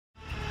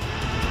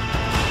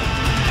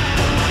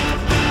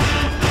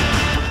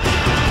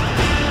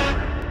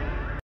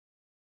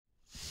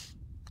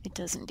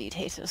does indeed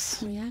hate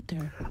us.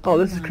 Reactor. Oh,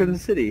 this is Crimson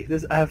City.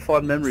 I have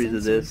fond memories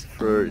of this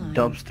for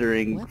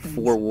dumpstering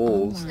 4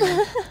 wolves.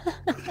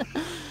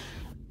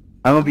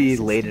 I'm gonna be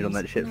elated on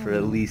that shit for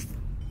at least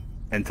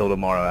until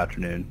tomorrow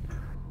afternoon.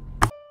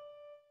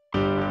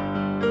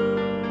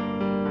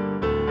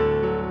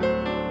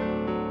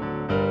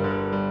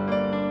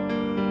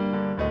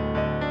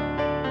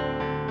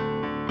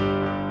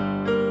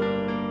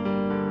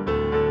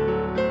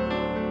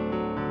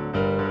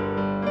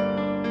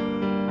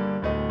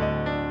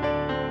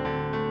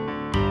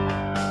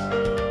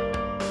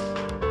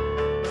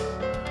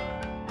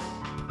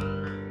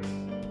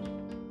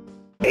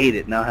 Hate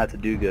it, now I have to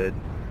do good.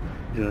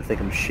 He's gonna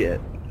think I'm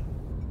shit.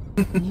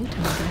 New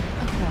target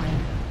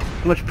acquired.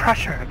 Too much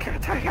pressure, I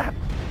can't take it!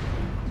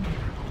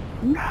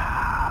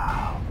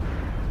 No!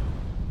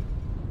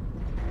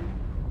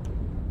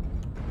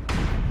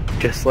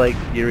 Just like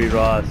Yuri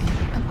Ross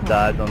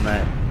died on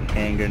that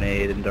hand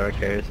grenade in Dark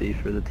Heresy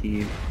for the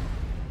team.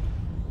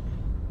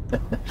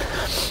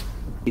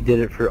 He did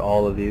it for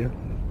all of you.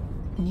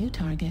 New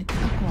target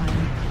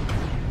acquired.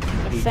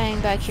 A Fang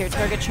back here,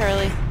 target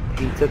Charlie.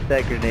 He took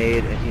that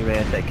grenade and he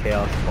ran at that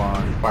Chaos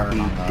Spawn.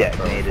 He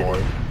detonated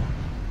it.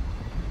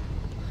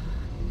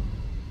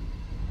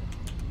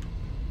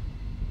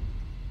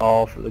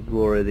 All for the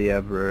glory of the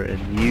Emperor,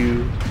 and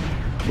you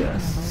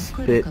just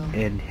spit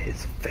in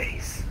his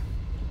face.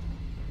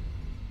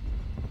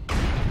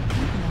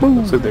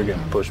 Looks like they're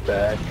getting pushed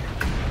back.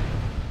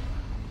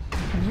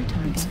 New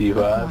target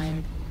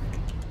C5.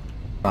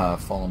 acquired.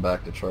 Falling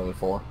back to Charlie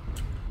 4.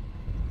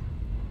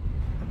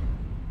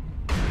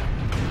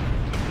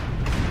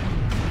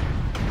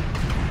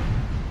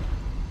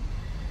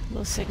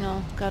 Low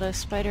signal. Got a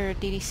spider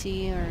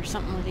DDC or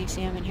something with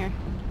DCM in here.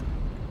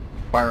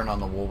 Firing on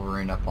the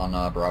Wolverine up on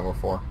Bravo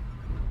 4.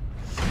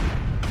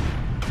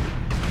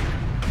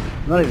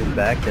 I'm not even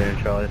back there in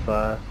Charlie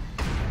 5.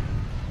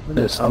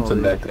 There's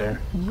something back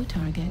there. New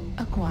target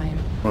acquired.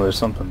 Well, there's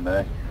something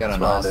back. Got an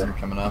That's why awesome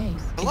coming up.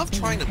 Base I love is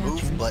being trying to move,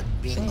 captured. but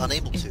being Base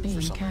unable is to being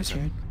for some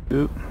captured. reason.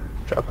 Oop,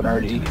 dropping New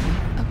RD.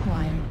 target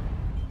acquired.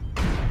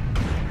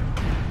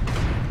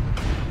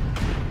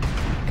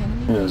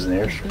 Enemy It was an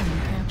base is airstrike.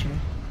 being captured.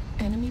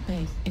 Enemy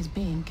base is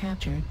being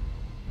captured.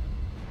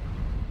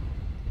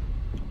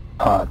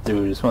 Ah,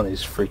 dude, it's one of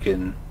these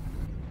freaking...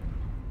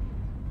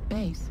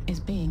 Base is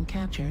being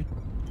captured.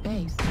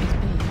 Base is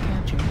being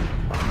captured.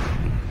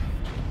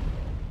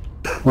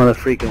 What a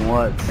freaking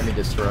what? Enemy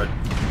destroyed.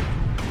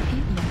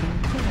 Heat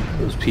level critical.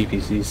 Those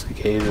PPC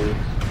cicadas.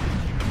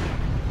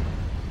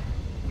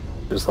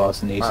 Just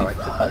lost an Wow, I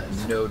AC-5.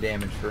 took no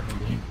damage for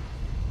him.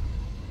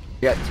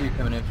 You got 2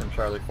 coming in from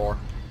Charlie 4.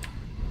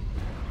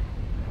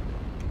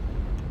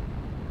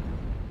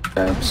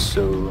 I'm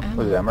so... Look at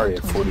that, I'm already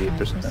at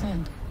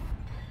 48%.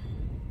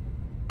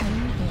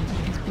 Enemy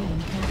base is being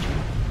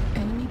captured.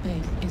 Enemy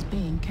base is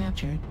being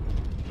captured.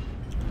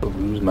 I'll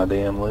lose my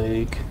damn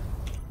leg.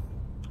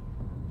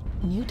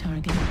 New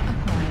target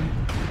acquired.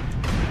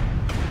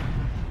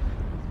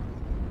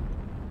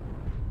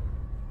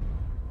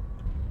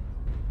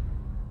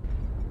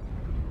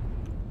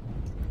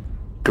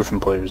 Griffin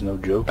players, no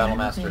joke.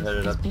 Battlemaster Enemy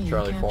headed base up is to being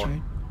Charlie 4.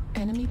 captured.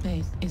 Enemy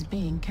base is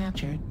being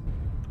captured.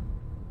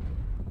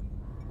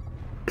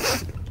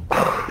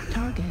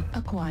 Target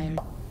acquired.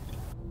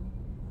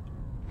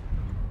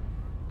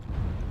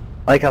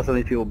 I like how some of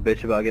these people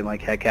bitch about getting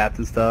like head caps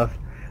and stuff.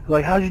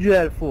 Like, how'd you do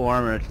that at full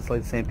armor? It's just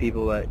like the same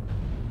people that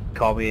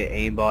call me an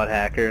aimbot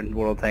hacker in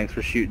World of Tanks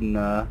for shooting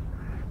my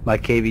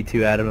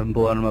KV2 at him and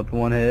blowing him up in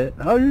one hit.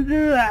 How'd you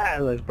do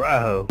that? Like,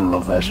 bro,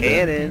 Love that shit.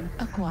 cannon.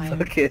 Acquired.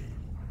 Fucking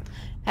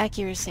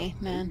Accuracy,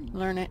 man.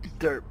 Learn it.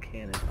 derp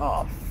cannon.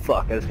 Oh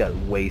fuck, I just got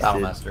wasted.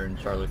 Battlemaster in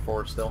Charlie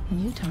 4 still.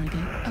 New target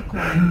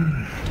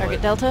acquired.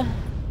 Target Delta.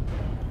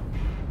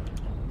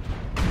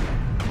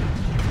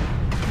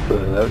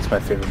 That was my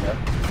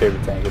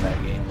favorite tank in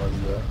that game was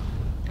the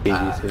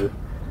KV2.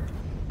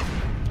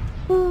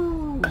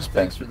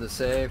 Thanks for the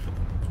save.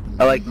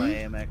 I like my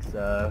AMX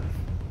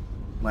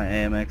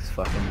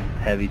fucking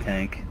heavy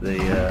tank, the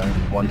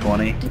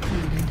 120.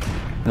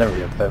 Never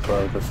got that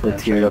far with the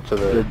French. I tier- got to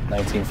the the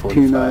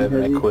 1945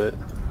 and I heavy. quit.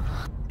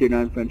 Tier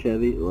 9 French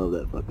heavy, love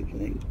that fucking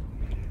thing.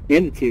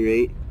 And the tier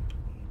 8.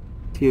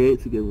 Tier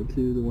 8's a good one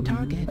too, the one.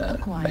 Target I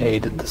acquired.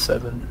 hated the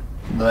 7.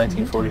 The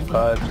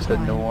 1945 just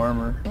had no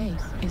armor. Base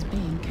is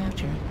being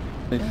captured.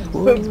 Like, Base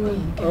what? is being I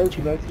like the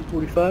captured.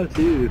 1945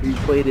 too, if you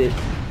played it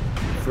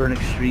for an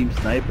extreme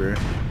sniper.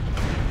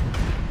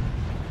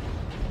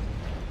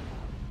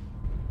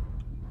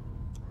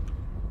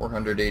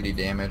 $480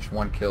 damage,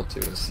 1 kill, 2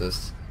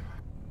 assists.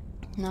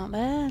 Not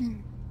bad.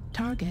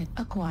 Target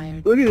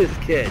acquired. Look at this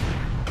kid.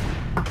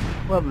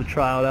 We'll have him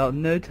trial out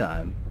in no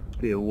time.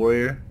 Be a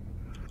warrior.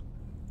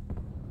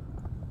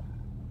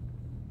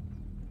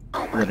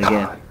 Then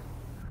again.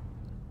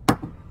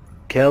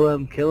 Kill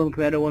him,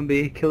 Commando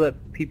 1B. Kill that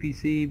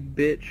PPC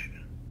bitch.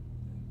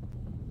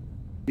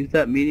 Use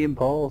that medium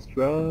pulse,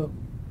 bro.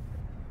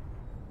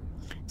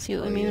 See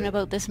what we mean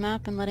about this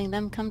map and letting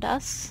them come to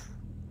us?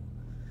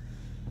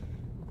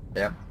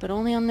 Yeah. But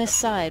only on this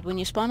side. When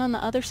you spawn on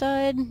the other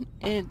side,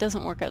 it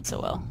doesn't work out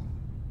so well.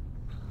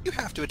 You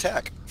have to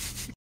attack.